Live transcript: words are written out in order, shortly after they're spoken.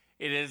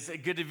It is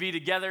good to be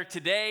together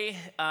today.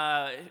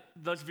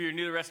 Those of you who are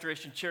new to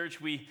Restoration Church,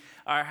 we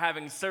are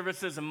having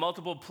services in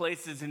multiple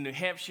places in New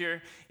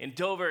Hampshire, in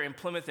Dover, in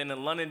Plymouth, and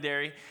in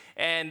Londonderry.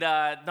 And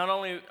not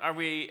only are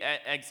we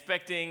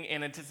expecting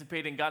and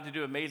anticipating God to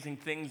do amazing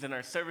things in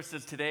our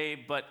services today,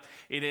 but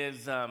it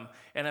is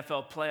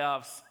NFL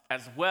playoffs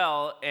as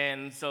well.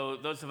 And so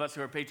those of us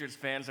who are Patriots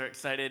fans are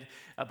excited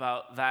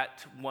about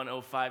that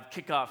 1:05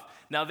 kickoff.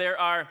 Now, there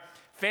are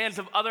fans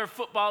of other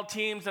football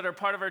teams that are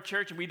part of our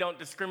church, and we don't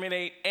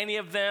discriminate any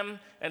of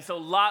them, and so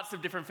lots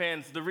of different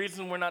fans. The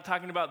reason we're not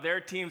talking about their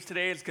teams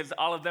today is because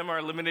all of them are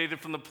eliminated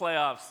from the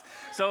playoffs,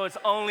 so it's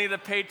only the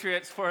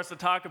Patriots for us to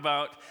talk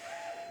about.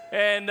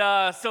 And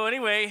so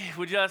anyway,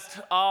 we just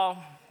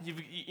all,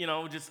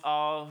 just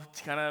all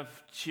kind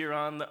of cheer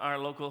on our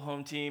local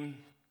home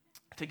team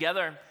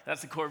together.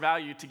 That's the core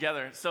value,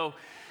 together. So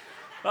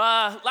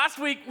last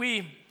week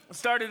we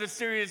started a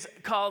series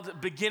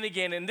called Begin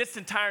Again. In this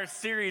entire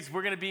series,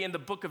 we're going to be in the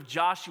book of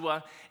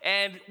Joshua.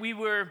 And we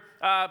were,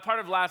 part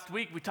of last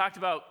week, we talked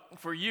about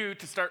for you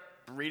to start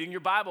reading your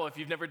Bible if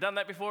you've never done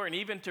that before, and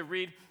even to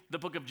read the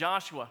book of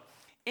Joshua.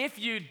 If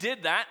you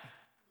did that,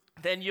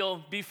 then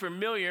you'll be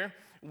familiar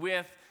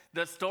with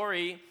the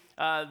story,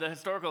 the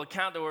historical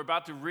account that we're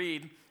about to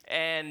read.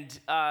 And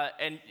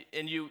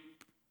you,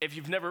 if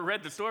you've never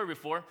read the story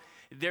before,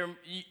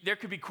 there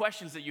could be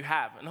questions that you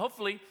have. And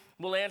hopefully,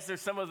 we'll answer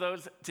some of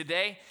those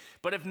today,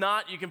 but if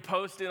not, you can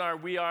post in our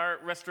We Are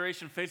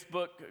Restoration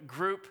Facebook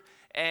group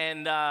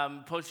and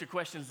post your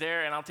questions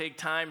there, and I'll take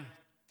time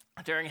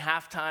during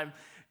halftime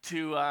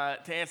to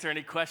answer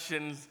any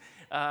questions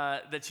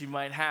that you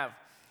might have.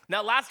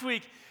 Now, last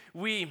week,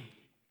 we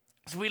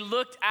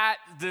looked at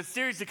the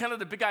series.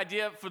 The big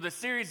idea for the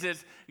series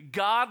is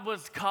God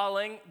was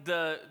calling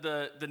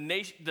the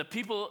nation, the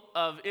people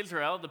of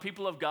Israel, the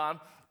people of God,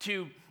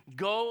 to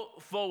go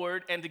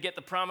forward and to get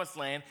the promised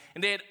land.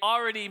 And they had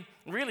already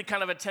really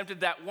kind of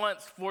attempted that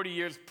once 40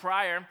 years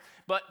prior,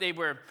 but they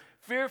were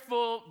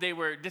fearful, they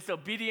were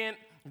disobedient,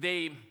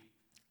 they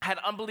had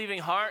unbelieving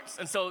hearts,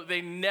 and so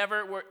they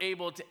never were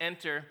able to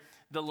enter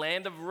the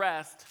land of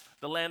rest,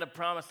 the land of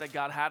promise that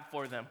God had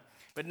for them.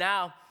 But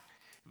now,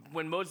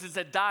 when Moses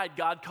had died,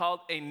 God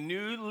called a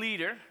new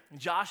leader,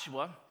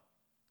 Joshua,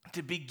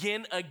 to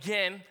begin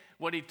again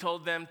what he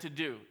told them to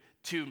do,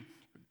 to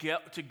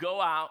go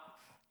out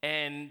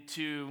and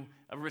to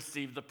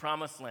receive the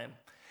promised land.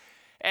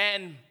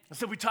 And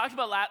so we talked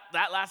about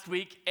that last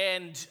week,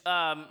 and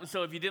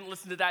so if you didn't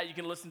listen to that, you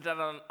can listen to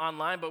that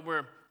online, but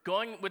we're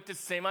going with the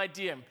same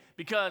idea,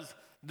 because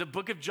the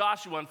book of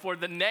Joshua, and for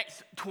the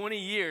next 20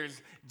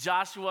 years,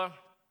 Joshua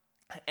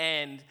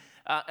and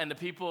the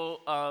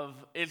people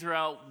of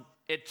Israel,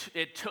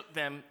 it took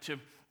them to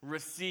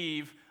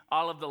receive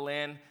all of the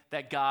land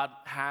that God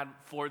had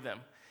for them.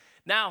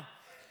 Now,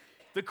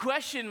 the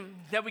question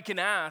that we can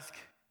ask,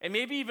 and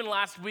maybe even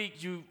last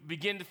week you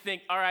begin to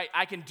think, all right,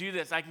 I can do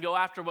this. I can go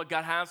after what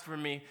God has for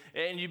me.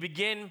 And you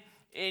begin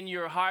in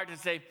your heart to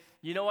say,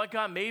 you know what,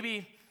 God,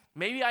 maybe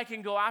I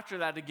can go after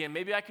that again.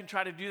 Maybe I can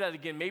try to do that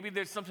again. Maybe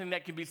there's something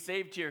that can be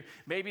saved here.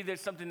 Maybe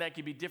there's something that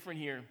can be different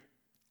here.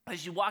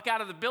 As you walk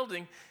out of the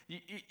building,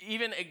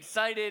 even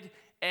excited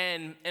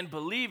and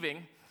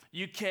believing,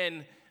 you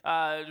can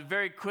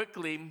very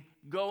quickly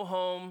go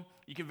home.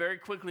 You can very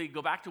quickly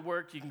go back to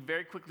work. You can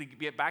very quickly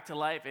get back to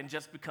life and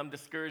just become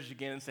discouraged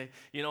again and say,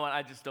 you know what,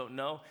 I just don't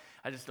know.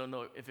 I just don't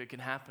know if it can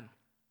happen.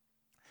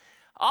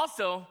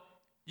 Also,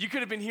 you could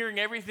have been hearing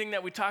everything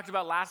that we talked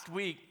about last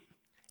week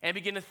and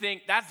begin to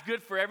think, that's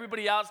good for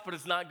everybody else, but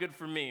it's not good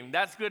for me.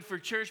 That's good for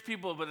church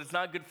people, but it's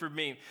not good for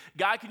me.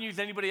 God can use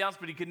anybody else,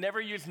 but he could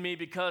never use me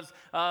because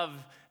of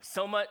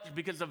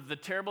the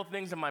terrible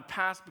things in my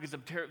past, because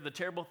of the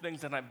terrible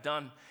things that I've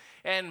done.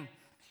 And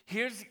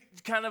here's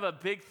kind of a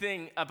big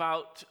thing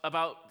about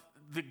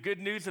the good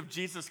news of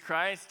Jesus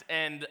Christ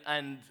and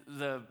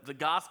the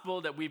gospel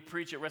that we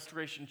preach at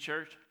Restoration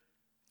Church.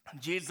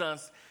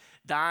 Jesus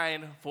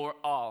died for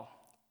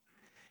all.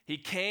 He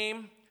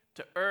came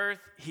to earth.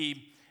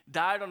 He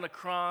died on the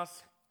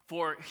cross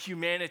for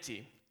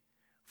humanity.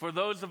 For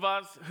those of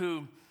us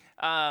who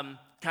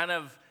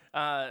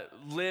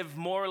live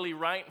morally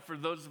right, for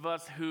those of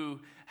us who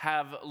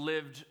have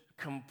lived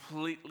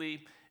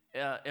completely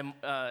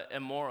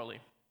immorally.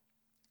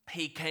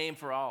 He came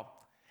for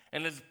all,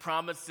 and his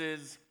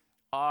promises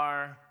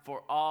are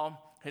for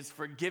all. His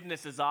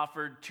forgiveness is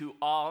offered to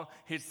all.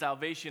 His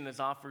salvation is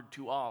offered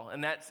to all,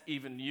 and that's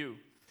even you.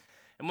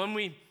 And when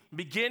we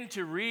begin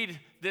to read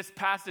this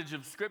passage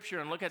of Scripture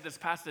and look at this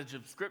passage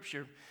of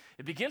Scripture,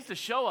 it begins to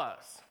show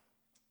us,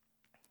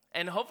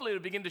 and hopefully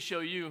it'll begin to show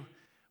you,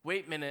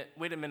 wait a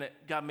minute,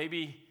 God,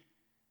 maybe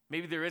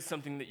there is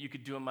something that you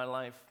could do in my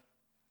life.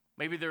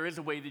 Maybe there is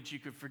a way that you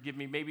could forgive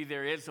me. Maybe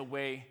there is a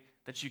way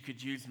that you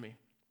could use me.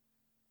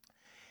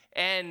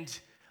 And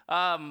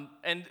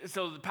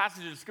so the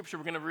passage of Scripture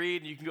we're going to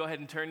read, and you can go ahead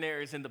and turn there,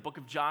 is in the book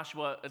of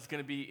Joshua. It's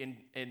going to be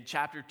in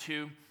chapter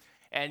 2.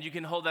 And you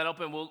can hold that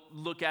open. We'll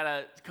look at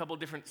a couple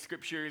different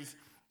scriptures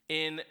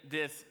in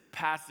this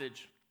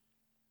passage.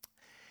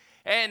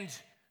 And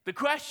the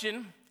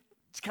question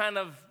kind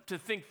of to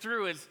think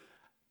through is,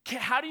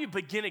 how do you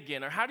begin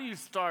again, or how do you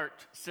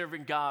start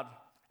serving God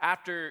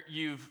after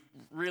you've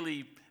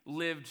really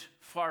lived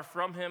far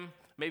from him,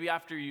 maybe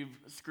after you've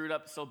screwed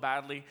up so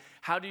badly?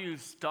 How do you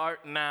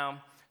start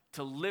now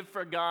to live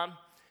for God,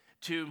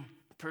 to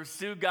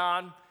pursue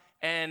God,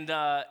 and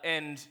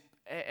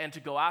to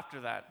go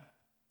after that?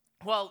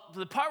 Well,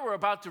 the part we're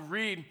about to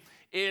read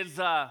is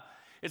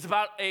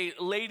about a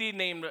lady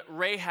named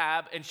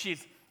Rahab, and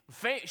she's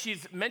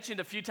mentioned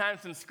a few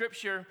times in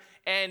Scripture,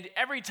 and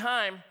every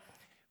time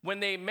when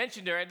they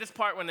mentioned her, at this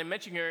part when they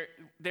mention her,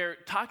 they're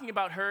talking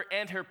about her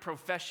and her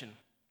profession.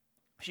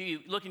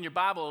 She, look in your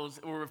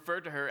Bibles, will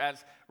refer to her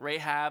as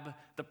Rahab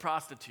the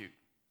prostitute.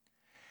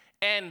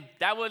 And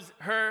that was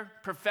her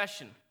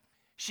profession.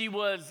 She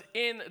was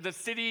in the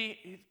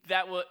city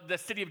the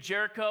city of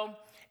Jericho,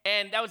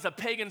 and that was a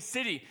pagan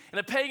city. And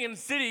a pagan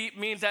city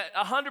means that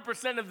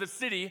 100% of the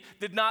city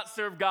did not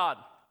serve God.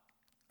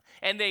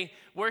 And they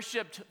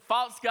worshipped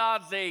false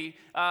gods.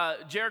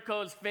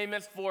 Jericho is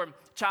famous for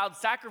child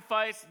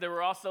sacrifice. They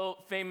were also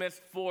famous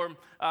for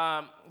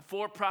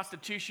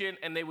prostitution,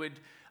 and they would,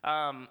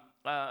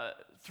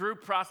 through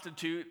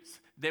prostitutes,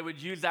 they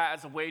would use that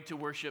as a way to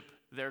worship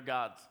their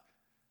gods.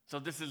 So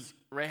this is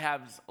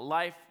Rahab's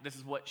life. This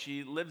is what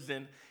she lives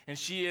in, and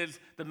she is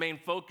the main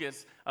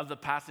focus of the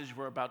passage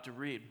we're about to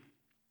read.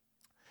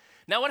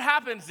 Now what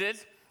happens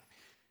is,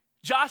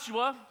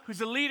 Joshua,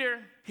 who's a leader,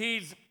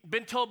 he's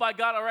been told by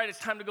God, all right, it's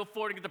time to go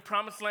forward and get the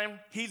promised land.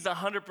 He's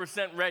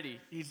 100% ready.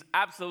 He's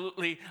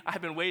absolutely,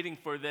 I've been waiting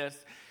for this.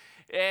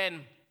 And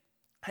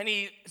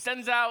he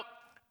sends out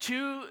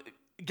 2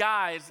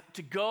 guys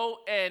to go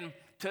and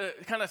to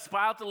kind of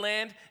spy out the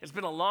land. It's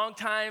been a long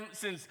time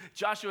since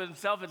Joshua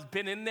himself has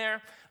been in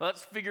there.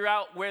 Let's figure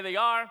out where they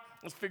are.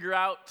 Let's figure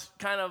out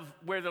kind of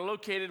where they're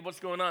located, what's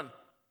going on.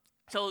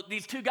 So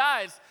these 2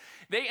 guys,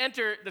 they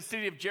enter the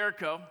city of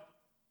Jericho,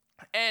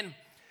 and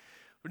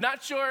we're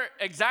not sure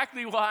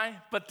exactly why,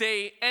 but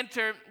they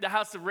enter the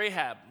house of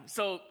Rahab.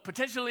 So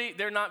potentially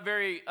they're not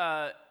very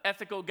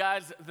ethical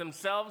guys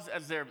themselves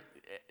as they're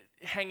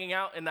hanging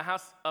out in the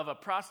house of a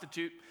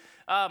prostitute.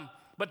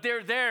 But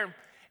they're there,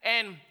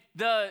 and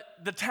the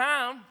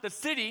town, the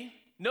city,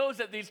 knows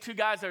that these 2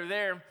 guys are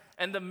there,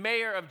 and the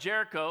mayor of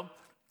Jericho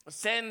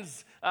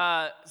sends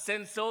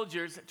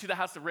soldiers to the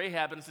house of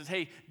Rahab and says,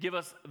 hey, give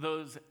us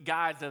those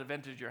guys that have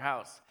entered your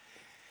house.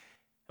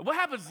 And what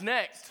happens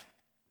next?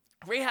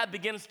 Rahab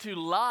begins to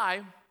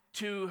lie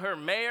to her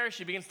mayor.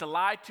 She begins to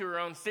lie to her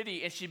own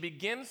city, and she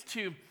begins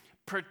to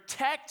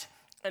protect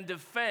and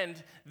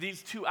defend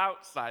these 2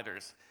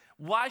 outsiders.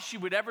 Why she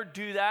would ever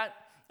do that?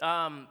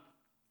 Why,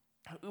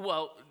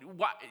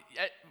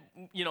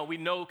 we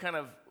know kind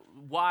of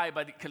why,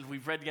 because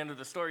we've read the end of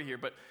the story here.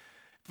 But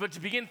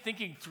to begin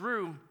thinking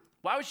through,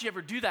 why would she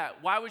ever do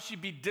that? Why would she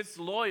be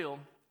disloyal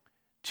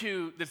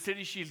to the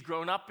city she's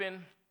grown up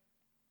in?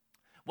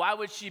 Why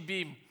would she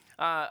be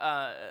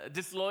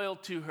disloyal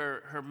to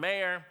her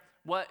mayor?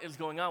 What is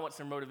going on? What's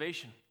her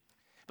motivation?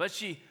 But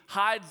she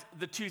hides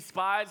the 2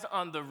 spies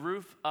on the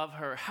roof of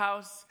her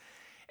house,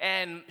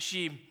 and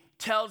she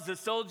tells the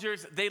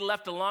soldiers they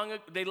left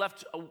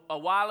a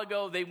while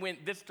ago. They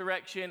went this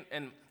direction,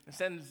 and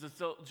sends the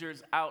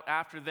soldiers out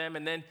after them.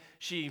 And then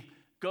she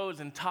goes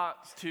and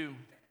talks to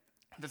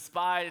the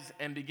spies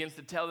and begins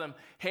to tell them,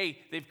 hey,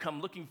 they've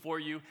come looking for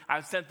you.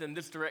 I've sent them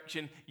this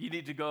direction. You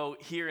need to go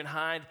here and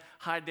hide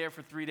there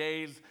for 3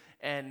 days,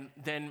 and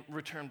then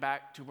return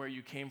back to where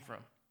you came from.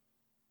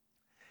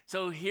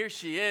 So here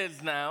she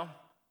is now,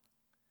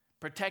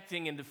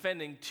 protecting and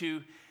defending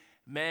 2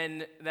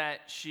 men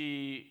that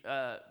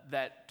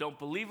that don't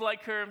believe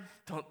like her,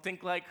 don't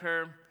think like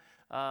her,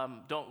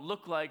 don't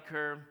look like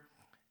her.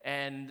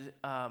 And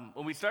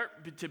when we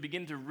start to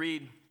begin to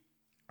read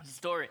the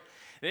story,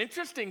 an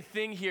interesting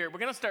thing here, we're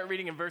going to start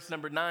reading in verse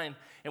number 9.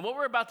 And what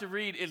we're about to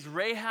read is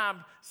Rahab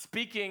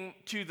speaking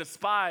to the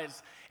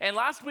spies. And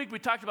last week we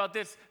talked about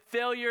this,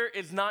 failure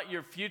is not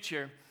your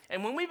future.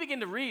 And when we begin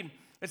to read,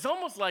 it's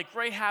almost like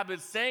Rahab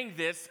is saying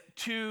this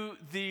to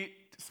the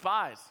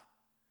spies.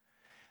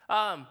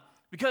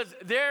 Because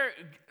they're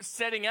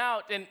setting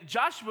out, and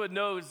Joshua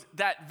knows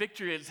that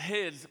victory is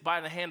his by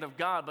the hand of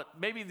God, but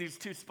maybe these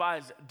 2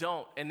 spies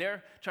don't, and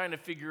they're trying to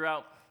figure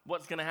out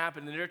what's going to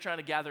happen, and they're trying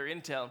to gather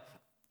intel.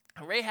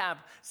 Rahab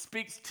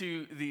speaks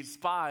to these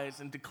spies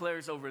and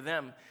declares over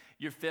them,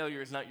 your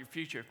failure is not your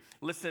future.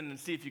 Listen and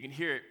see if you can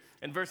hear it.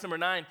 In verse number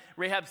 9,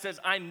 Rahab says,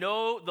 I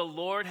know the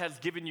Lord has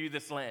given you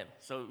this land.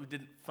 So we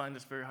didn't find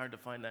this very hard to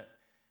find that.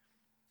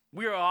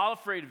 We are all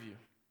afraid of you.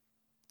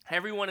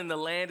 Everyone in the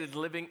land is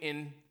living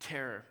in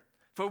terror.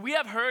 For we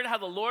have heard how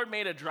the Lord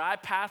made a dry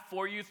path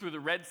for you through the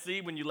Red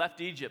Sea when you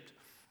left Egypt.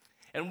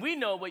 And we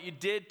know what you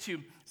did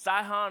to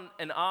Sihon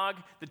and Og,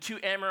 the 2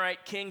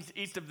 Amorite kings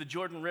east of the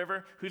Jordan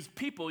River, whose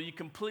people you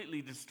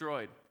completely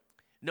destroyed.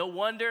 No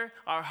wonder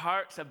our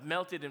hearts have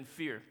melted in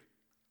fear.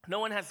 No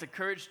one has the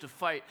courage to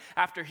fight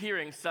after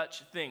hearing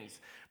such things.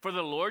 For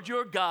the Lord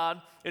your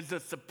God is the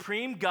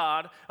supreme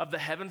God of the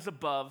heavens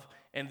above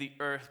and the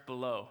earth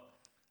below.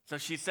 So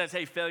she says,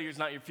 hey, failure is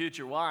not your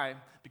future. Why?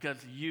 Because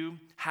you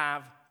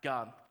have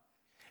God.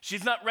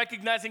 She's not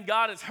recognizing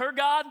God as her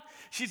God.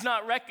 She's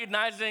not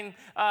recognizing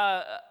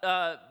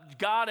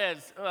God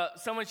as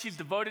someone she's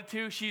devoted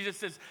to. She just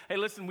says, hey,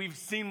 listen, we've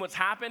seen what's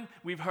happened.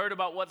 We've heard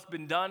about what's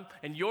been done.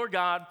 And your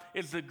God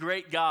is the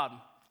great God.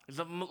 It's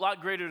a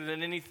lot greater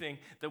than anything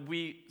that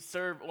we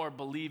serve or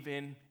believe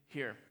in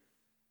here.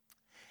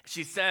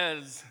 She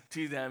says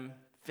to them,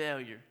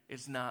 failure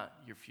is not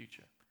your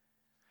future.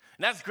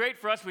 And that's great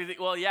for us. We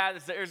think, well, yeah,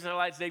 it's the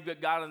Israelites, they've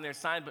got God on their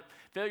side, but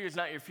failure is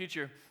not your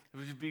future.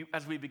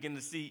 As we begin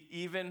to see,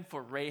 even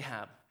for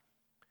Rahab,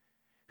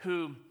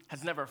 who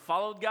has never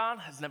followed God,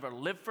 has never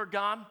lived for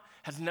God,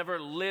 has never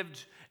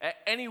lived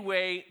any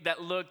way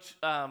that looked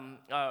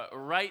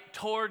right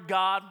toward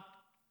God,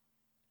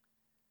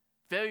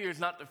 failure is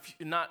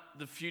not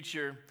the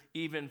future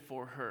even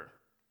for her.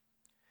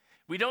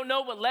 We don't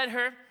know what led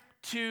her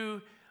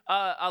to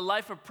a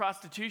life of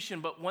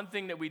prostitution, but one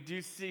thing that we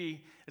do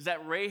see is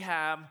that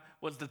Rahab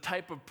was the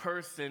type of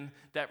person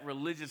that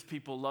religious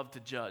people love to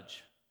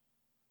judge.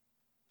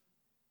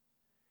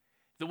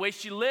 The way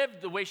she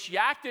lived, the way she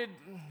acted,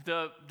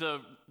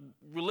 the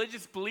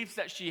religious beliefs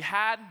that she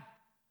had,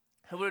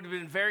 it would have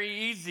been very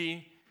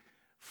easy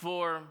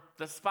for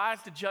the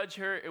spies to judge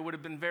her. It would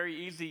have been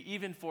very easy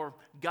even for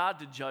God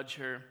to judge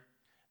her.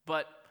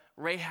 But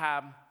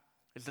Rahab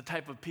is the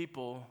type of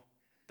people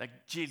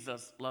that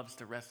Jesus loves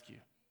to rescue.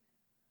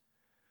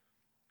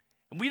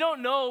 And we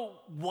don't know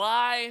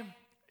why.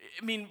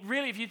 I mean,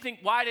 really, if you think,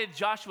 why did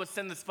Joshua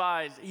send the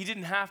spies? He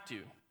didn't have to.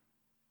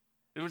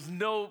 There was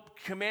no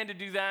command to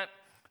do that.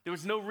 There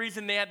was no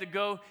reason they had to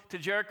go to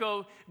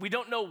Jericho. We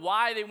don't know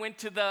why they went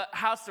to the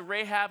house of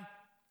Rahab.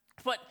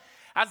 But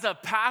as a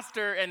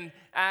pastor and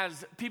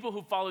as people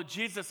who follow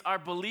Jesus, our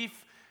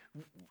belief,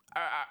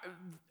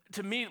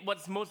 to me,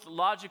 what's most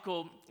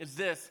logical is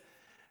this.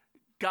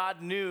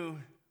 God knew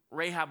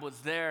Rahab was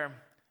there.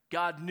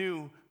 God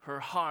knew her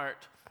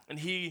heart. And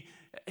he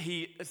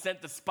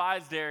sent the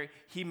spies there.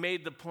 He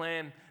made the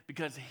plan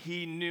because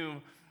he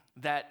knew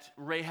that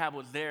Rahab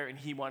was there and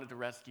he wanted to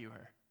rescue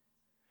her.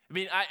 I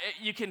mean,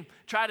 you can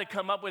try to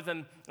come up with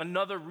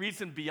another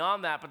reason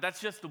beyond that, but that's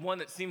just the one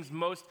that seems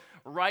most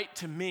right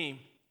to me.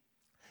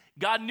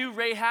 God knew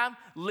Rahab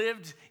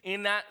lived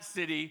in that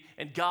city,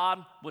 and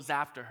God was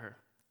after her.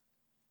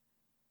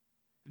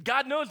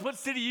 God knows what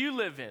city you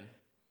live in,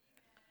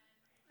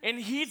 and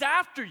he's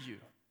after you.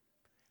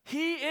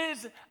 He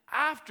is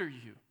after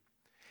you.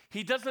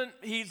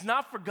 He's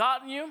not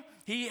forgotten you.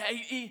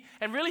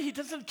 And really, he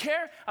doesn't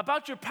care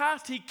about your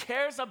past. He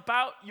cares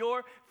about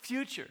your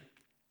future.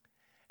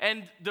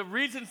 And the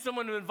reason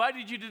someone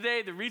invited you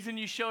today, the reason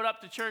you showed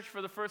up to church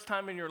for the first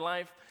time in your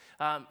life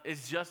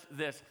is just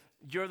this.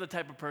 You're the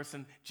type of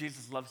person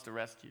Jesus loves to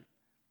rescue.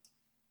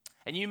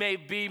 And you may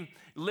be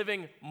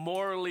living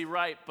morally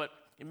right, but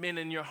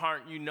in your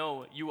heart, you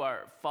know you are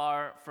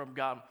far from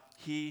God.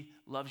 He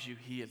loves you.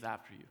 He is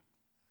after you.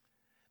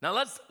 Now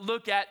let's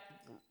look at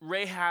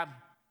Rahab.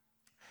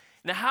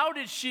 Now how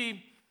did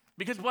she,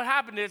 because what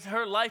happened is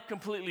her life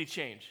completely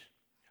changed.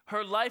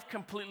 Her life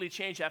completely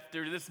changed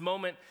after this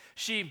moment.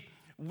 She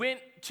went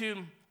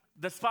to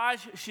the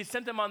spies. She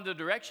sent them on the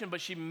direction, but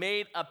she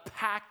made a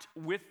pact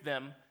with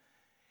them.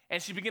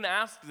 And she began to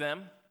ask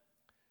them,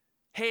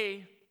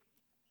 hey,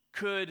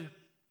 could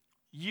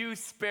you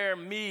spare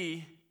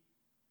me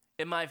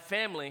and my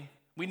family?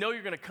 We know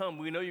you're going to come.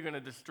 We know you're going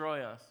to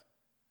destroy us.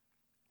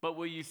 But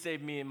will you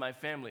save me and my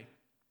family?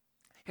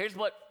 Here's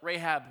what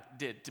Rahab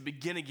did to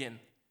begin again,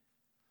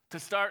 to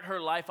start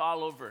her life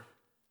all over.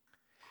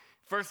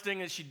 First thing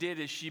that she did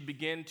is she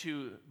began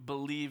to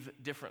believe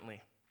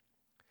differently.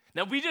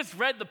 Now, we just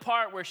read the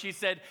part where she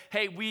said,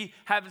 hey, we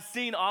have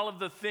seen all of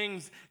the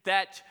things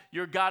that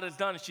your God has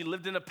done. She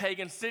lived in a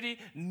pagan city.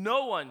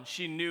 No one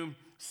she knew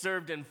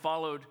served and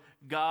followed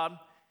God.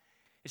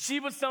 She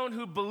was someone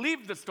who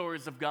believed the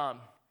stories of God.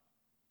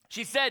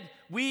 She said,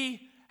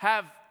 we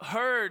have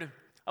heard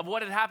of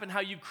what had happened, how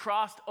you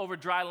crossed over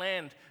dry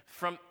land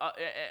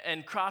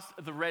and crossed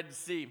the Red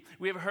Sea.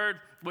 We have heard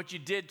what you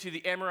did to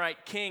the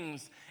Amorite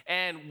kings,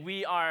 and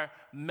we are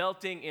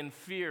melting in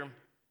fear.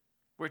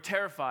 We're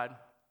terrified.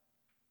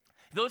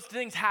 Those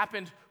things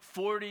happened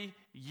 40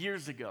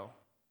 years ago.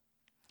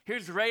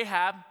 Here's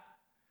Rahab,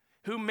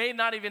 who may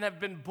not even have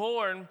been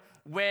born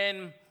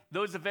when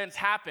those events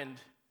happened,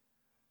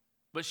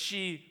 but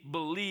she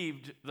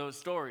believed those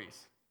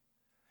stories.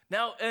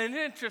 Now, an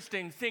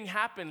interesting thing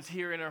happens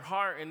here in her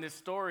heart in this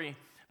story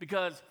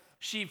because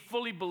she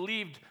fully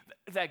believed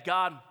that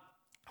God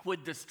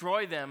would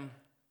destroy them,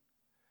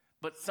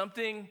 but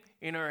something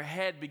in her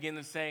head began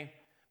to say,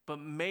 but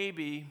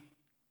maybe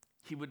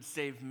he would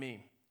save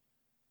me.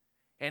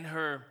 And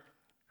her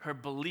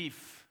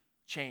belief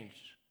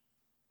changed.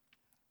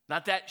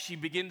 Not that she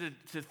began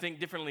to think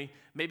differently.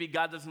 Maybe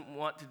God doesn't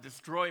want to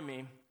destroy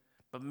me,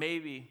 but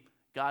maybe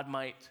God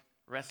might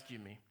rescue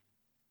me.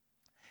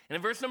 And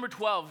in verse number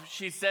 12,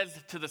 she says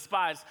to the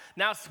spies,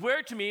 now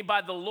swear to me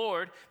by the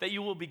Lord that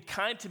you will be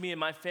kind to me and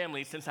my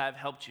family since I have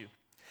helped you.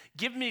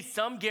 Give me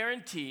some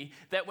guarantee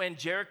that when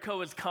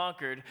Jericho is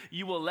conquered,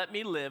 you will let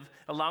me live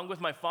along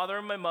with my father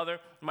and my mother,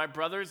 my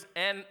brothers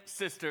and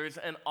sisters,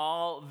 and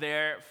all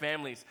their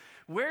families.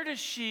 Where does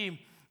she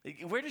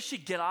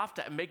get off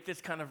to make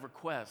this kind of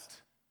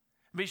request?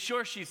 Be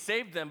sure she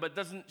saved them, but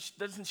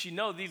doesn't she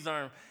know these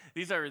are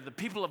the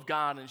people of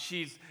God, and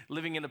she's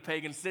living in a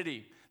pagan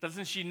city?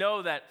 Doesn't she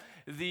know that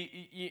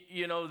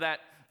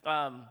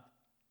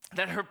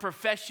that her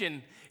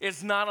profession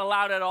is not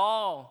allowed at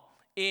all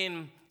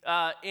in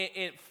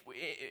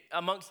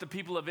amongst the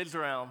people of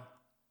Israel?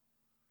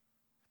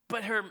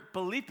 But her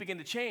belief began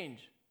to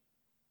change.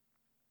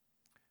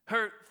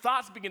 Her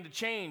thoughts begin to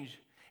change.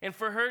 And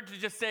for her to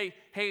just say,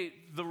 hey,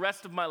 the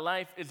rest of my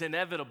life is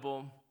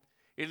inevitable.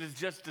 It is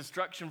just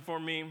destruction for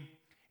me.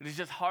 It is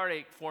just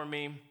heartache for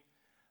me.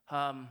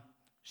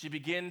 She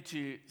began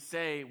to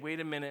say, wait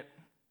a minute,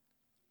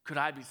 could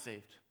I be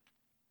saved?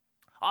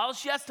 All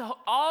she has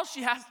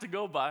to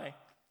go by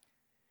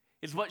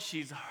is what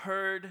she's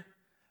heard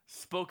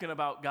spoken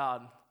about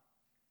God.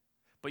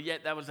 But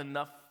yet that was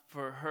enough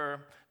for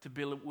her to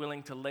be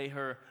willing to lay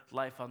her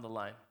life on the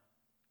line.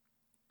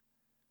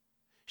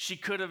 She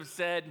could have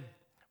said,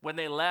 when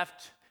they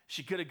left,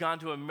 she could have gone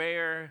to a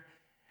mayor.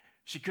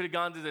 She could have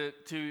gone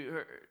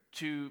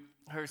to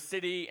her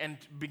city and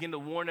begin to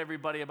warn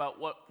everybody about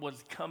what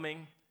was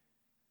coming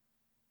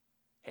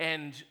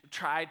and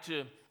tried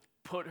to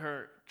put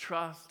her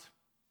trust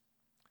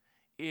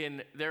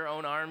in their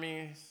own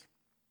armies.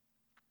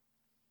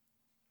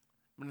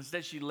 But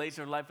instead, she lays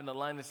her life in the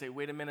line to say,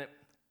 wait a minute,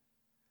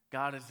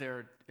 God, is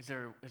there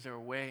a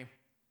way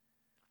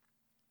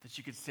that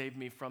you could save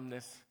me from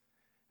this?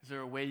 Is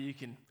there a way you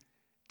can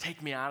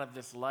take me out of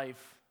this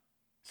life?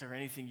 Is there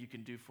anything you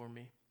can do for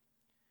me?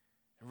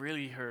 And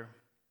really, her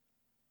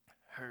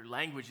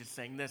language is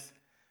saying this: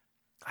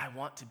 I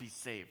want to be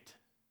saved.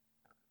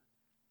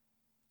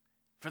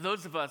 For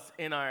those of us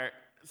in our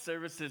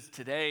services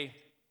today,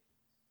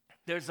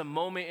 there's a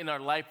moment in our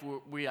life where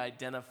we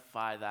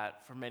identify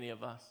that for many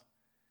of us.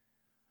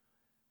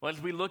 Well,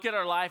 as we look at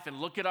our life and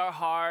look at our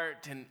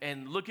heart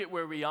and look at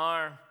where we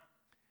are,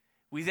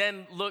 we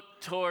then look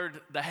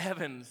toward the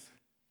heavens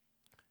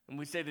and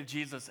we say to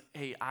Jesus,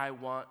 hey, I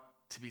want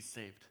to be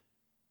saved.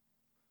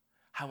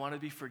 I want to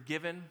be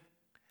forgiven.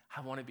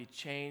 I want to be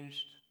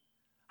changed.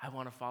 I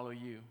want to follow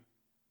you.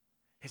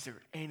 Is there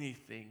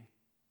anything,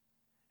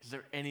 is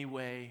there any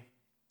way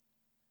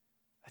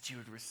that you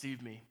would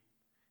receive me,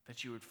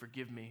 that you would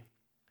forgive me,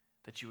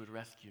 that you would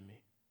rescue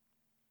me?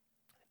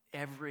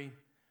 Every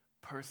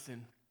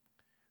person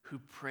who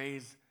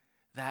prays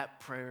that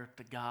prayer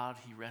to God,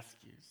 he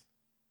rescues.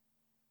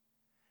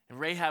 And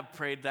Rahab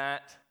prayed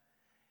that,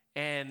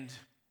 and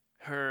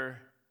her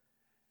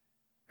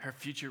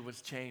future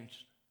was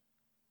changed.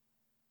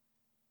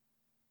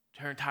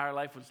 Her entire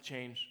life was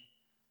changed.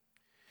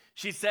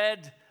 She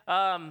said,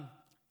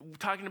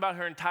 talking about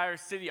her entire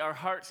city, our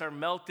hearts are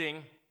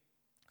melting.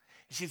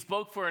 She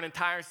spoke for an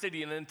entire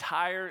city, and the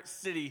entire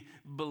city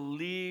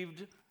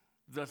believed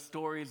the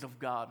stories of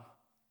God.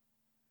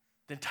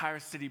 The entire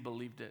city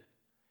believed it.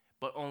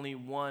 But only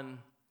one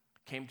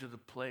came to the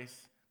place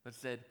that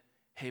said,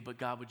 hey, but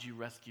God, would you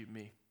rescue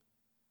me?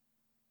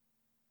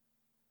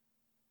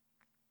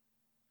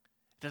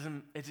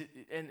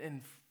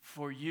 And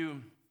for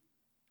you,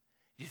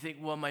 you think,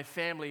 well, my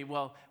family,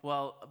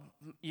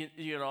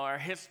 our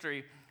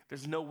history,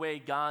 there's no way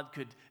God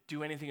could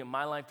do anything in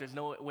my life. There's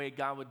no way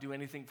God would do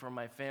anything for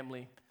my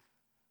family.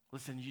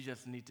 Listen, you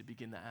just need to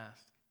begin to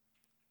ask.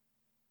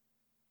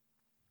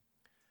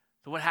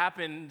 So what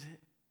happened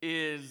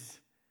is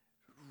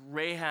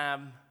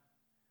Rahab,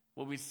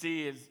 what we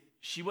see is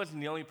she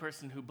wasn't the only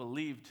person who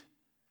believed,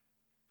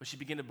 but she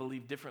began to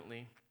believe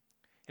differently.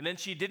 And then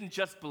she didn't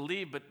just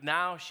believe, but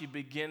now she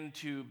began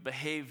to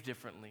behave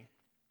differently.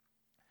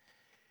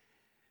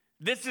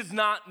 This is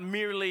not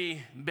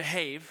merely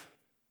behave,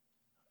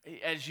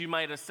 as you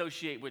might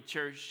associate with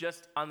church,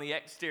 just on the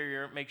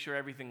exterior, make sure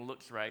everything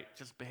looks right,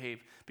 just behave.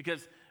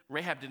 Because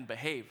Rahab didn't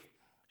behave.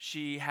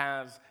 She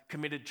has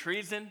committed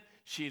treason.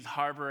 She's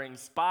harboring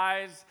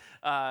spies.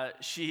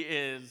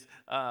 She's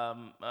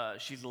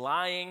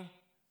lying.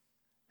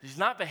 She's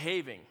not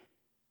behaving.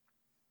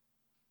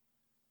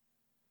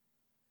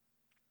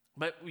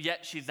 But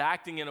yet she's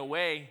acting in a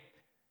way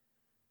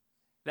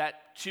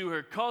that to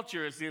her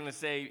culture is going to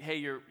say, hey,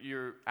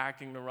 you're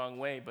acting the wrong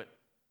way. But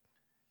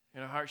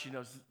in her heart, she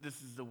knows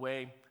this is the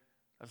way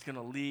that's going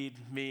to lead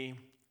me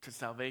to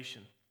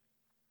salvation.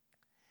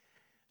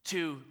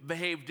 To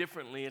behave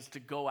differently is to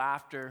go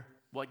after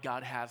what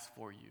God has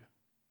for you.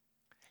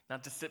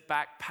 Not to sit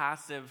back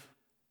passive.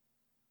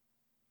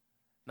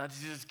 Not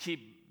to just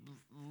keep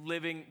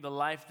living the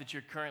life that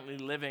you're currently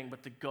living,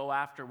 but to go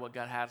after what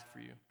God has for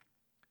you.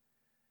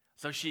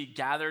 So she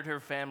gathered her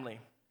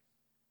family,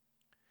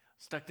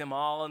 stuck them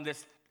all in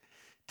this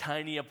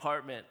tiny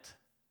apartment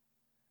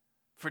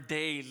for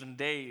days and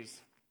days.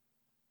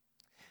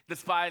 The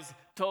spies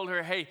told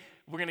her, hey,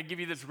 we're going to give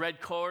you this red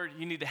cord.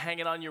 You need to hang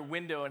it on your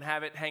window and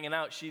have it hanging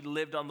out. She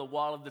lived on the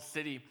wall of the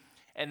city.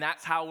 And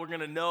that's how we're going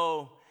to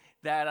know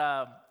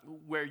that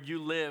where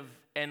you live,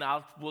 and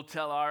we'll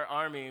tell our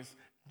armies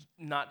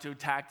not to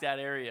attack that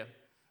area.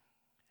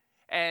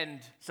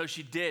 And so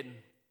she did.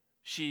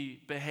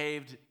 She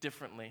behaved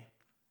differently.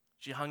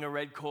 She hung a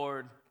red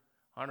cord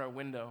on our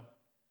window.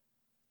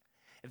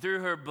 And through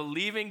her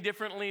believing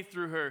differently,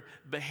 through her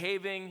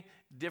behaving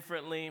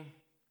differently,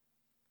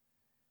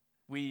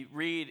 we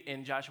read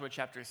in Joshua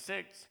chapter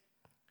 6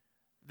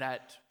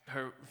 that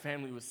her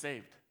family was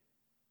saved.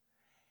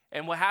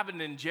 And what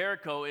happened in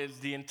Jericho is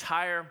the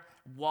entire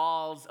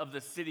walls of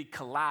the city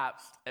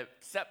collapsed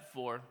except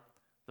for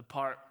the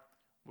part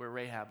where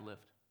Rahab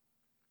lived.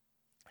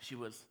 She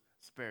was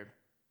spared.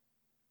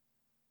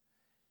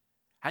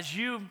 As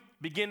you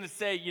begin to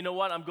say, you know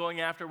what, I'm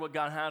going after what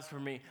God has for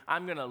me.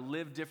 I'm going to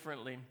live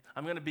differently.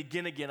 I'm going to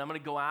begin again. I'm going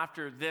to go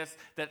after this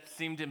that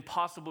seemed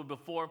impossible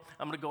before.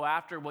 I'm going to go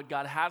after what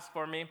God has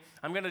for me.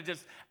 I'm going to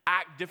just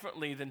act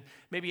differently than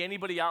maybe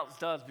anybody else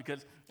does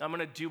because I'm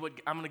going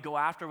to go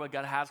after what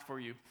God has for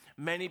you.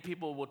 Many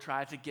people will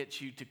try to get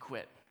you to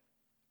quit.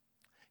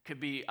 Could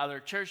be other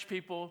church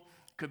people,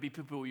 could be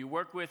people you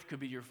work with,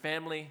 could be your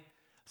family.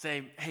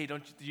 Say, hey,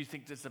 do you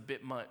think this is a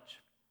bit much?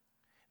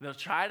 They'll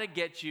try to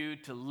get you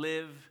to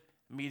live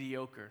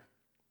mediocre.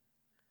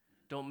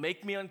 Don't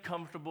make me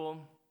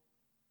uncomfortable.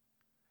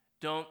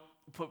 Don't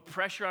put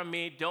pressure on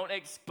me. Don't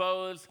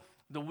expose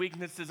the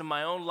weaknesses of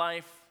my own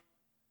life.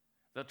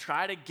 They'll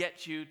try to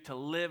get you to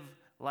live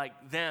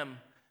like them.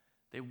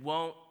 They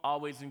won't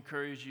always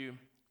encourage you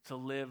to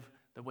live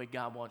the way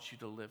God wants you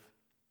to live.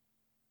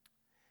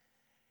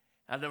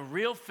 Now, the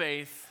real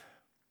faith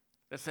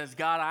that says,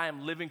 God, I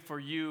am living for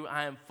you,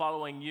 I am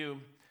following you,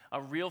 a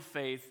real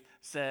faith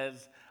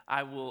says,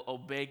 I will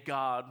obey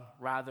God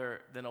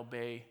rather than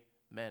obey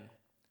men.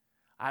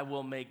 I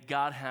will make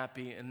God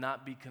happy and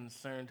not be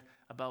concerned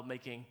about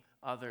making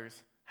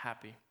others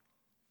happy.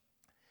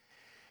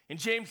 In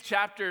James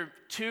chapter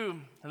 2,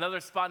 another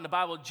spot in the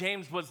Bible,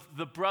 James was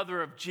the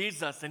brother of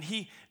Jesus, and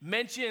he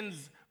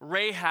mentions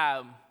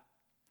Rahab,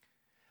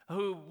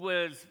 who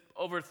lived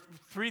over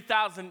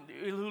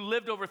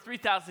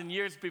 3,000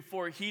 years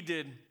before he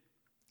did.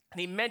 And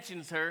he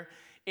mentions her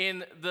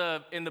in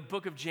the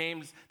book of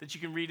James that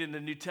you can read in the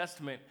New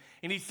Testament.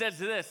 And he says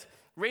this,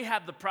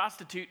 Rahab the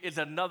prostitute is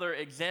another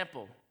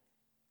example.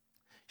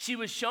 She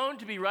was shown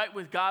to be right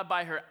with God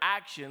by her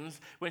actions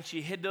when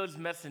she hid those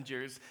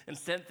messengers and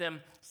sent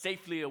them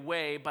safely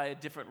away by a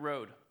different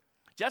road.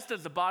 Just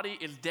as the body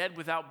is dead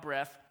without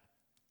breath,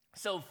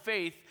 so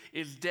faith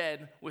is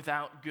dead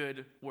without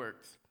good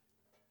works.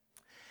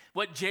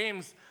 What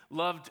James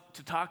loved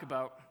to talk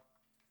about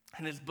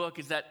in his book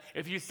is that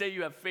if you say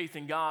you have faith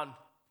in God,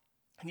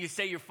 and you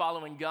say you're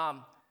following God,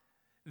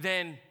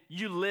 then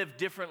you live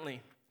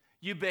differently.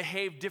 You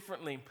behave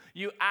differently.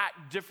 You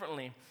act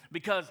differently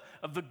because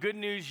of the good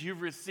news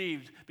you've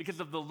received, because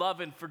of the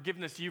love and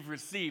forgiveness you've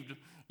received.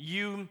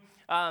 Your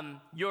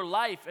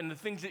life and the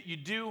things that you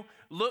do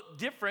look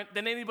different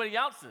than anybody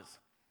else's.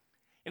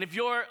 And if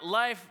your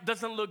life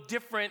doesn't look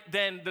different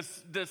than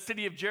the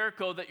city of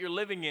Jericho that you're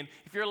living in,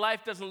 if your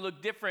life doesn't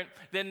look different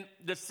than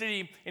the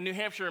city in New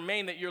Hampshire or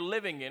Maine that you're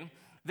living in,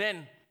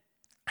 then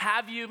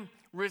have you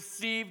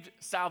received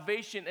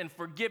salvation and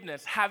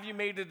forgiveness? Have you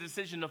made a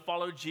decision to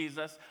follow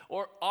Jesus?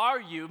 Or are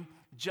you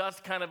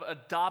just kind of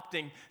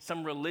adopting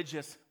some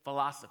religious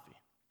philosophy?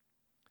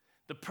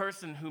 The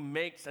person who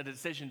makes a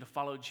decision to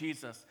follow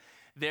Jesus,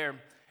 their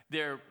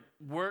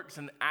works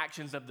and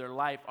actions of their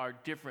life are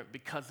different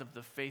because of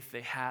the faith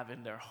they have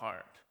in their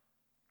heart.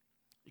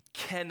 It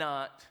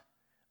cannot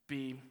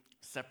be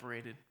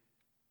separated.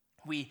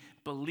 We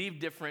believe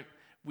different,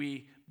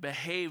 we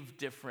behave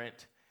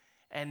different,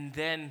 and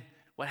then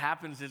what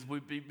happens is we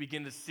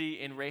begin to see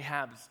in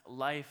Rahab's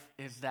life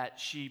is that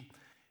she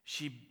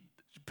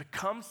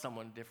becomes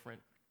someone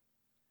different.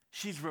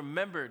 She's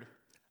remembered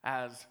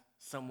as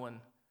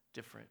someone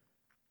different.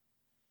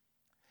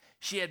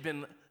 She had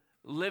been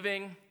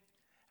living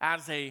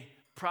as a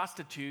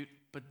prostitute,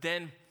 but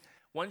then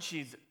once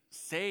she's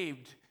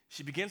saved,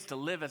 she begins to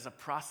live as a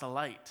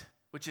proselyte,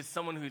 which is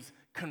someone who's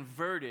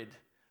converted,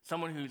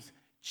 someone who's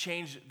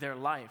changed their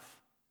life.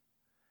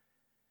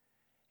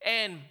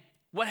 And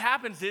what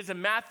happens is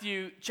in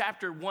Matthew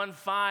chapter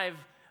 1:5,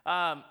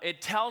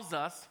 it tells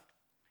us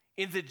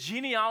in the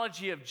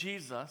genealogy of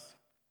Jesus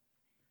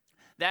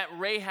that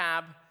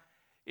Rahab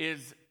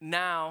is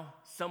now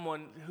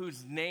someone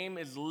whose name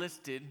is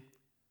listed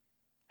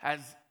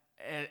as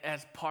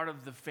part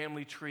of the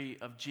family tree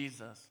of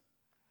Jesus.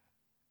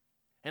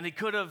 And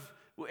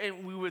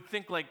we would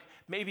think like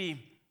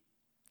maybe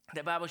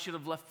the Bible should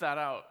have left that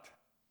out.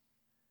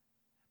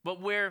 But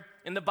where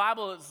in the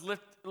Bible it's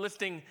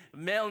listing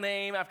male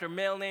name after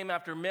male name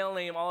after male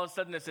name, all of a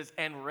sudden it says,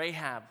 and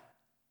Rahab.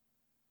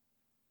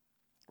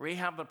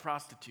 Rahab the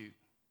prostitute.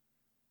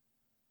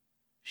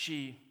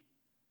 She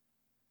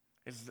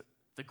is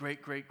the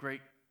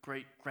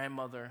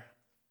great-great-great-great-grandmother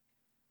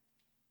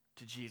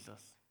to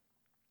Jesus.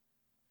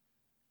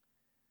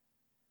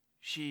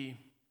 She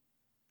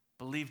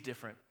believed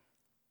different.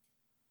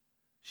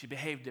 She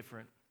behaved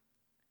different.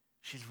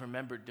 She's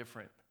remembered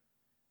different.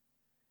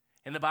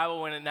 In the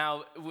Bible, when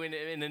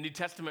in the New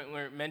Testament,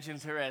 where it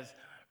mentions her as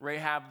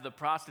Rahab the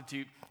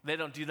prostitute, they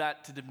don't do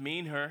that to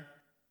demean her.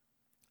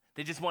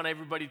 They just want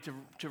everybody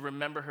to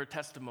remember her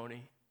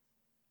testimony.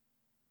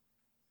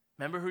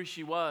 Remember who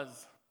she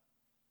was.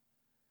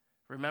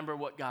 Remember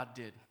what God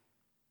did.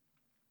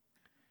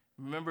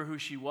 Remember who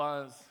she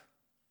was.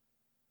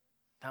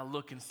 Now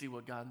look and see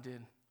what God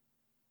did.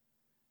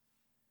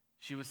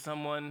 She was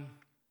someone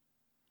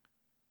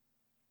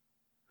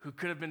who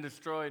could have been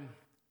destroyed,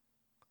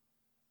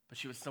 but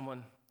she was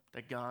someone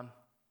that God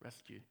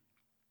rescued.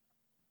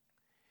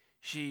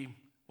 She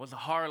was a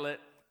harlot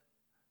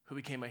who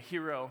became a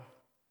hero,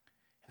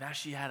 and now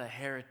she had a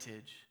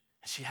heritage.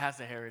 She has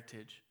a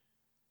heritage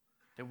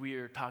that we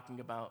are talking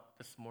about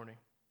this morning.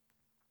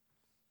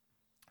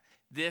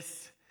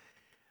 This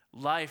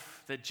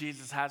life that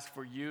Jesus has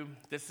for you,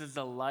 this is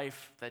a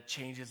life that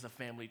changes a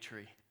family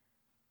tree.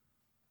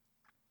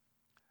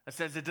 It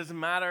says it doesn't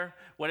matter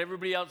what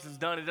everybody else has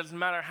done. It doesn't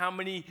matter how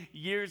many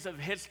years of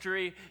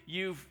history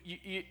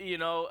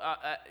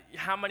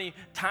how many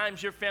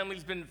times your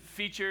family's been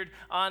featured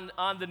on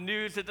the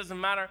news. It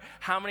doesn't matter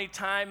how many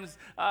times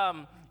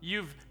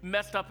you've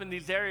messed up in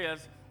these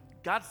areas.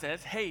 God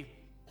says, hey,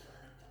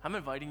 I'm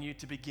inviting you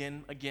to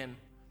begin again.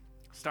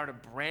 Start a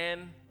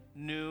brand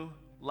new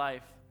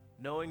life,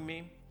 knowing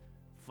me,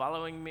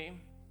 following me,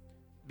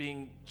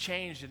 being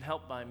changed and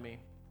helped by me.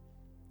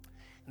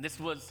 And this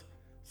was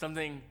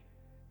something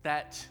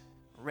that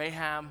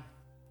Rahab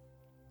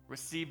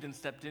received and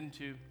stepped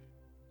into.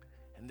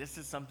 And this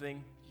is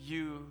something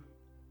you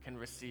can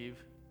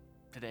receive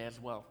today as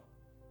well.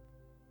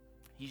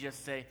 You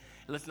just say,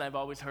 listen, I've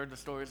always heard the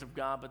stories of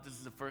God, but this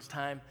is the first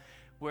time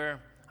where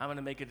I'm going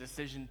to make a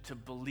decision to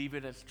believe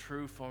it as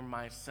true for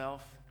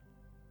myself.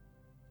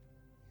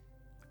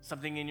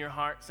 Something in your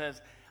heart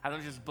says, I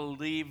don't just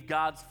believe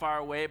God's far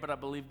away, but I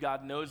believe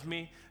God knows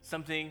me.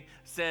 Something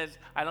says,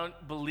 I don't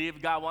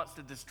believe God wants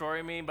to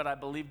destroy me, but I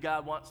believe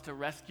God wants to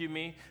rescue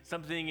me.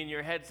 Something in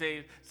your head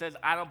says,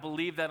 I don't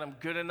believe that I'm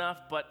good enough,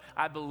 but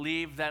I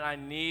believe that I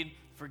need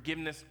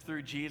forgiveness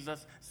through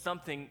Jesus.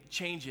 Something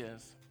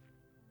changes.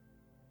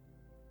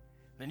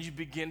 Then you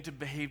begin to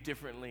behave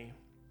differently.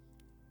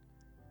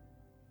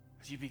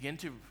 As you begin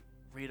to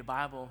read a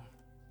Bible,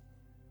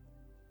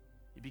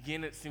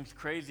 it seems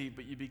crazy,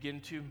 but you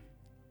begin to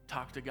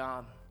talk to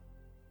God.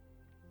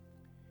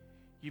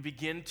 You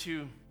begin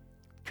to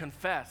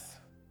confess.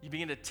 You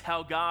begin to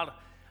tell God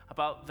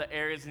about the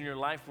areas in your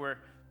life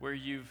where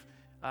you've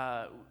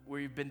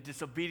been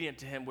disobedient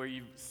to Him, where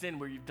you've sinned,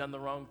 where you've done the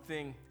wrong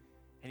thing,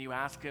 and you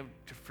ask Him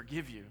to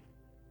forgive you.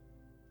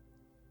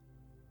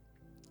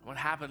 What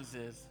happens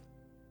is,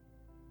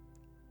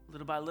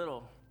 little by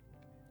little,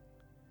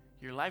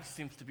 your life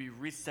seems to be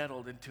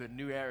resettled into a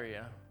new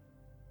area.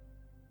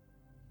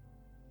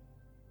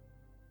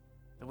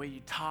 The way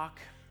you talk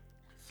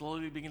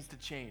slowly begins to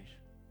change.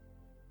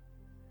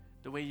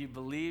 The way you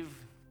believe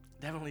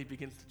definitely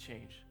begins to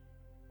change.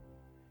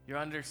 Your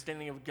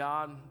understanding of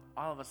God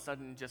all of a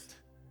sudden just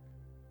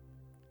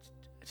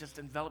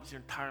envelops your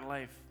entire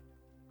life,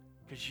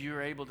 because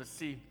you're able to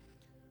see.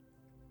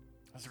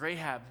 As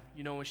Rahab,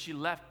 when she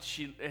left,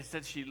 it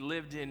said she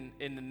lived in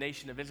the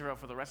nation of Israel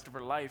for the rest of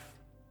her life.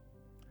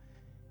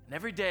 And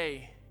every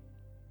day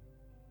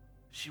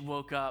she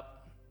woke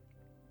up,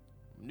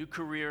 new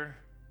career,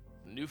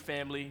 new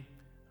family,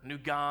 new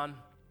God,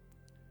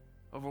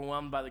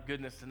 overwhelmed by the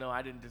goodness to know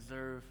I didn't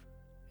deserve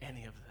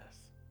any of this.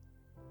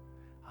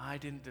 I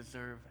didn't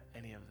deserve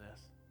any of this.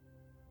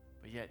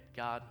 But yet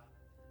God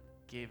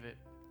gave it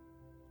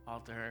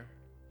all to her.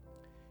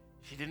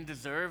 She didn't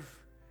deserve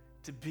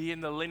to be in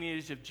the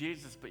lineage of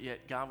Jesus, but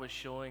yet God was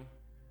showing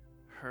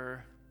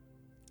her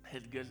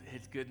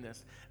his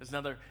goodness. There's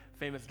another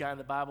famous guy in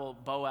the Bible,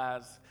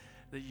 Boaz,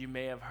 that you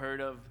may have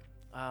heard of.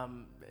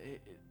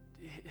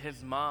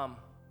 His mom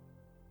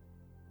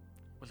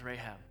was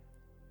Rahab.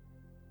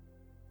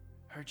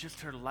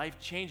 Her life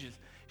changes.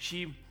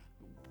 She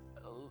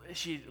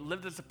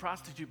lived as a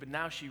prostitute, but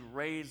now she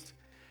raised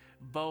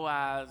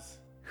Boaz,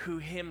 who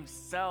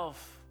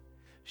himself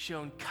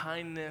shown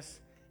kindness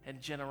and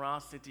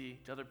generosity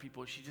to other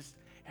people.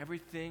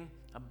 Everything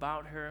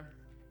about her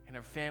and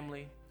her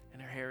family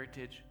and her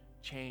heritage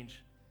changed,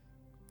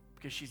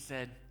 because she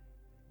said,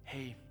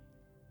 hey,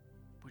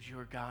 would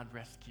your God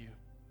rescue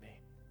me?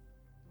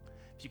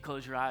 If you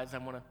close your eyes, I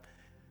want to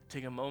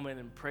take a moment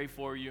and pray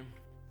for you.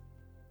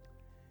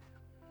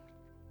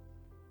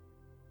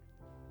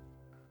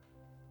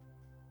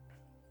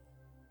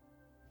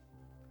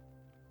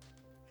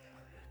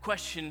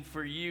 Question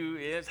for you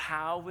is,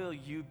 how will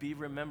you be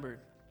remembered?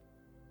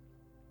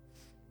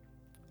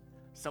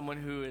 Someone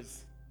who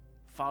is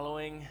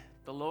following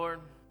the Lord,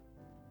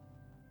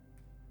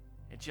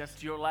 and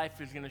just your life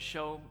is going to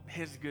show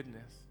His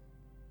goodness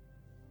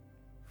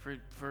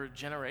for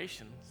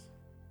generations.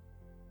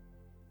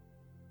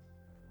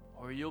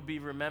 Or you'll be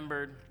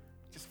remembered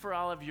just for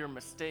all of your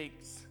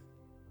mistakes,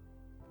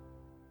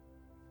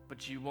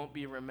 but you won't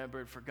be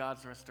remembered for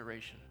God's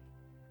restoration.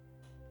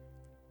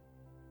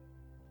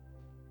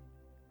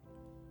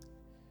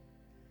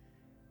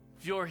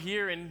 If you're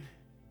here and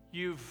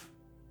you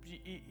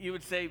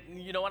would say,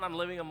 you know what, I'm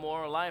living a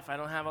moral life. I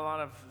don't have a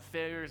lot of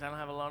failures. I don't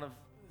have a lot of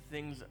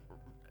things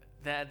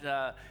that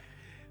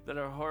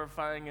are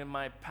horrifying in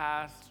my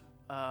past.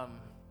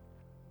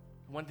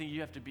 One thing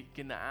you have to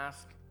begin to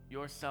ask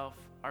yourself,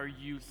 are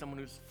you someone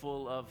who's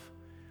full of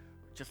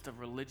just a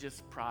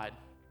religious pride?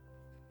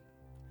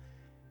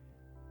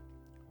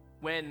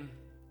 When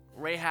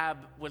Rahab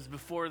was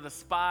before the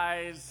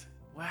spies,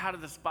 well, how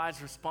did the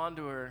spies respond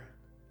to her?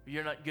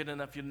 You're not good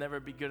enough. You'll never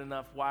be good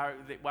enough. Why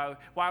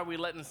are we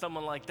letting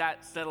someone like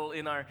that settle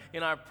in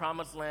our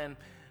promised land?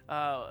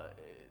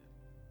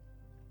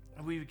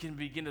 We can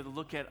begin to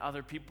look at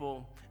other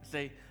people and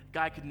say,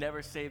 God could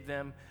never save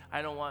them.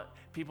 I don't want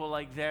people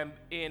like them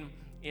in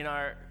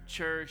our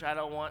church. I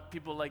don't want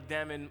people like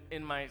them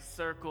in my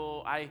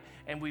circle.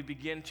 And we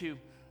begin to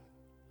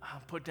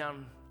put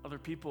down other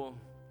people.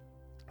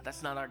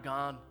 That's not our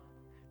God.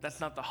 That's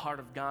not the heart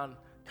of God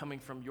coming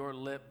from your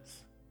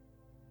lips.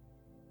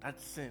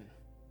 That's sin.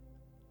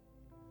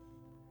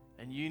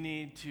 And you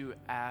need to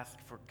ask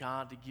for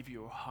God to give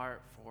you a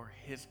heart for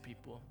his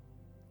people.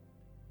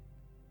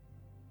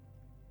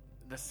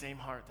 The same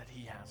heart that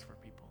he has for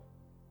people.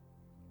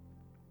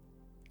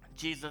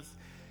 Jesus,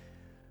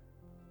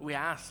 we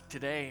ask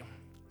today,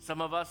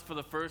 some of us for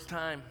the first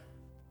time,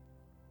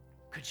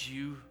 could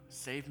you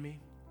save me?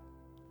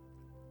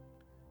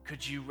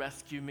 Could you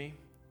rescue me?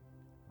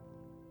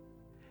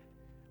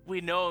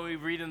 We know and we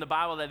read in the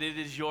Bible that it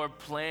is your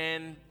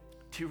plan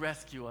to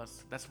rescue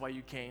us. That's why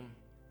you came.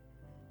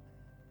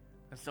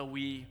 And so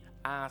we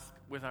ask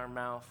with our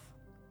mouth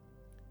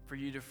for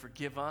you to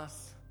forgive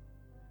us,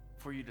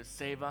 for you to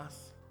save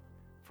us,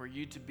 for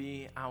you to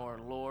be our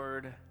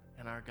Lord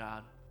and our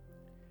God.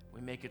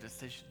 We make a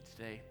decision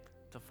today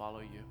to follow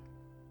you.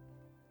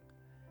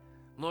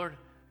 Lord,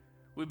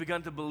 we've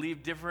begun to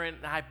believe different,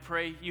 and I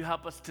pray you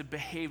help us to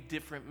behave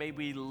different. May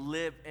we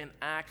live and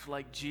act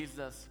like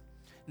Jesus.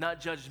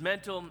 Not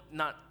judgmental,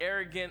 not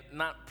arrogant,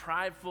 not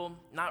prideful,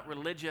 not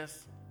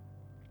religious,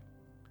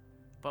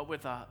 but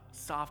with a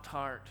soft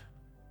heart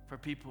for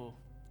people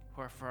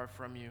who are far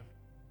from you.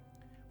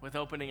 With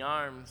opening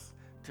arms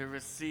to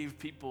receive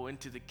people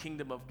into the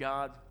kingdom of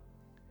God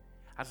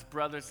as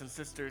brothers and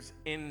sisters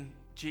in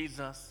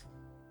Jesus.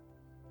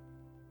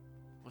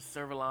 We'll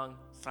serve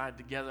alongside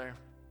together,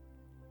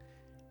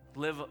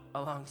 live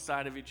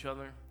alongside of each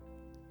other,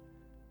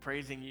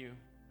 praising you,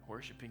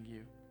 worshiping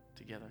you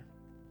together.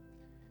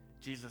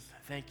 Jesus,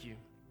 thank you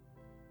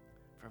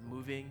for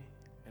moving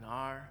in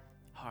our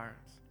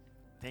hearts.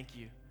 Thank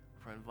you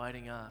for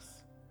inviting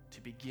us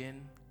to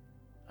begin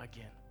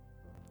again.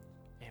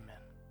 Amen.